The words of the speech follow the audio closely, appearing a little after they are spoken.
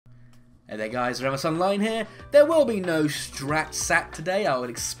Hey there guys, TheRamosOnline here. There will be no strat sack today. I will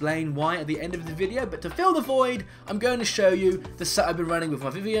explain why at the end of the video, but to fill the void, I'm going to show you the set I've been running with my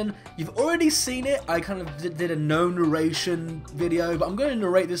Vivillon. You've already seen it. I kind of did a no narration video, but I'm going to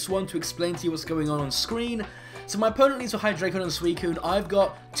narrate this one to explain to you what's going on screen. So my opponent needs a Hydreigon and Suicune. I've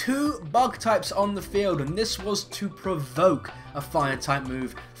got two bug types on the field, and this was to provoke a fire type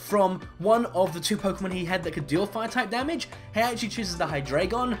move from one of the two Pokemon he had that could deal fire type damage. He actually chooses the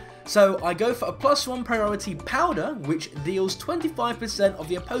Hydreigon, so I go for a +1 priority powder, which deals 25% of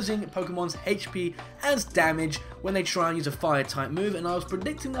the opposing Pokemon's HP as damage when they try and use a fire type move, and I was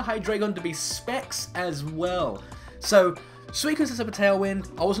predicting the Hydreigon to be Specs as well. So Suicune sets up a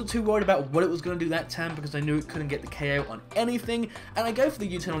Tailwind. I wasn't too worried about what it was going to do that turn because I knew it couldn't get the KO on anything, and I go for the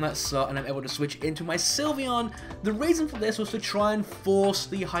U-turn on that slot and I'm able to switch into my Sylveon. The reason for this was to try and force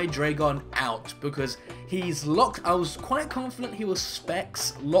the Hydreigon out because he's locked. I was quite confident he was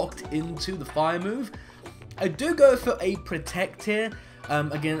Specs locked into the fire move. I do go for a Protect here.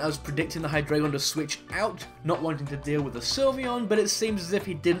 Again, I was predicting the Hydreigon to switch out, not wanting to deal with the Sylveon, but it seems as if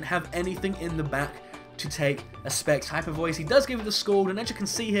he didn't have anything in the back to take a Specs Hyper Voice. He does give it the Scald, and as you can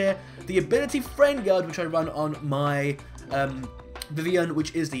see here, the ability Friend Guard, which I run on my Vivillon,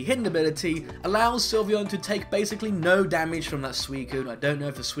 which is the hidden ability, allows Sylveon to take basically no damage from that Suicune. I don't know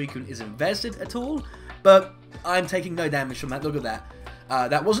if the Suicune is invested at all, but I'm taking no damage from that. Look at that.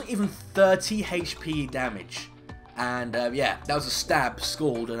 That wasn't even 30 HP damage. And yeah, that was a stab,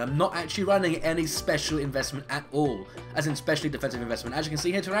 Scald, and I'm not actually running any special investment at all, as in specially defensive investment. As you can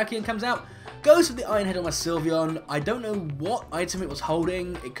see here, Terrakion comes out, goes for the Iron Head on my Sylveon. I don't know what item it was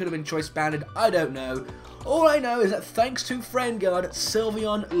holding. It could have been choice banded, I don't know. All I know is that thanks to Friend Guard,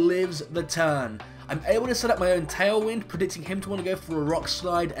 Sylveon lives the turn. I'm able to set up my own Tailwind, predicting him to want to go for a Rock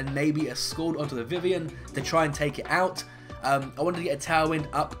Slide and maybe a Scald onto the Vivillon to try and take it out. I wanted to get a Tailwind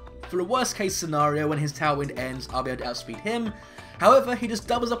up for a worst case scenario. When his Tailwind ends, I'll be able to outspeed him. However, he just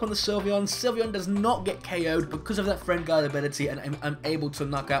doubles up on the Sylveon. Sylveon does not get KO'd because of that Friend Guard ability, and I'm able to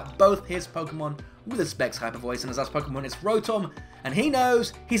knock out both his Pokemon with a Specs Hyper Voice, and his last Pokemon is Rotom, and he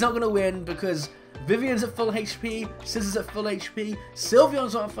knows he's not going to win because Vivillon's at full HP, Scizor's at full HP,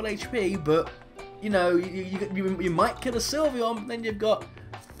 Sylveon's not at full HP, but, you know, you might kill a Sylveon, but then you've got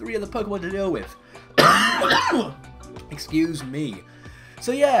 3 other Pokemon to deal with. Excuse me.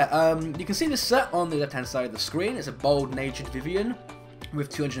 So yeah, you can see the set on the left-hand side of the screen. It's a bold-natured Vivillon with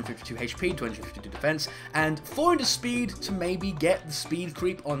 252 HP, 252 defense, and 400 speed to maybe get the speed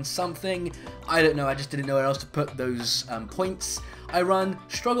creep on something. I don't know, I just didn't know where else to put those points. I run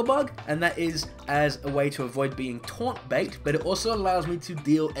Struggle Bug, and that is as a way to avoid being taunt bait, but it also allows me to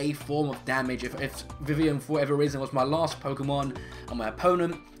deal a form of damage. If Vivillon, for whatever reason, was my last Pokemon, and my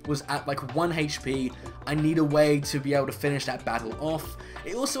opponent was at like 1 HP, I need a way to be able to finish that battle off.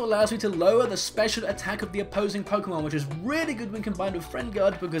 It also allows me to lower the special attack of the opposing Pokemon, which is really good when combined with Friend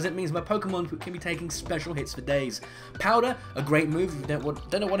Guard because it means my Pokemon can be taking special hits for days. Powder, a great move. If you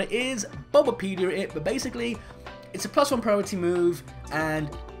don't know what it is, Bulbapedia it, but basically it's a +1 priority move, and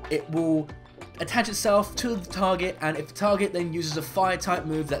it will attach itself to the target, and if the target then uses a fire type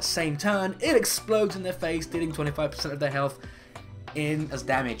move that same turn, it explodes in their face, dealing 25% of their health in as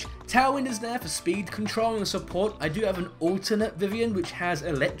damage. Tailwind is there for speed control and support. I do have an alternate Vivillon which has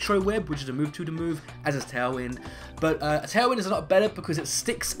Electro Web, which is a move 2 to move, as is Tailwind, but a Tailwind is a lot better because it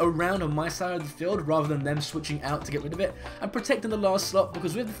sticks around on my side of the field rather than them switching out to get rid of it. I'm protecting the last slot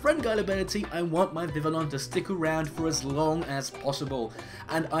because with the Friend Guard ability, I want my Vivillon to stick around for as long as possible,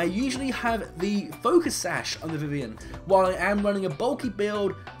 and I usually have the Focus Sash on the Vivillon. While I am running a bulky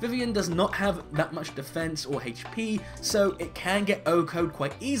build, Vivillon does not have that much defense or HP, so it can get O-code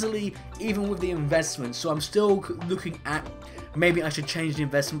quite easily, even with the investment. So I'm still looking at maybe I should change the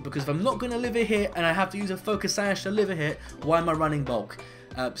investment, because if I'm not going to live a hit and I have to use a Focus Sash to live a hit, why am I running bulk?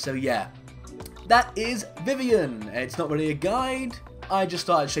 So yeah, that is Vivillon. It's not really a guide, I just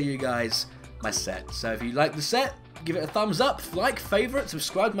thought I'd show you guys my set. So if you like the set, give it a thumbs up, like, favourite,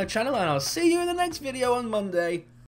 subscribe to my channel, and I'll see you in the next video on Monday.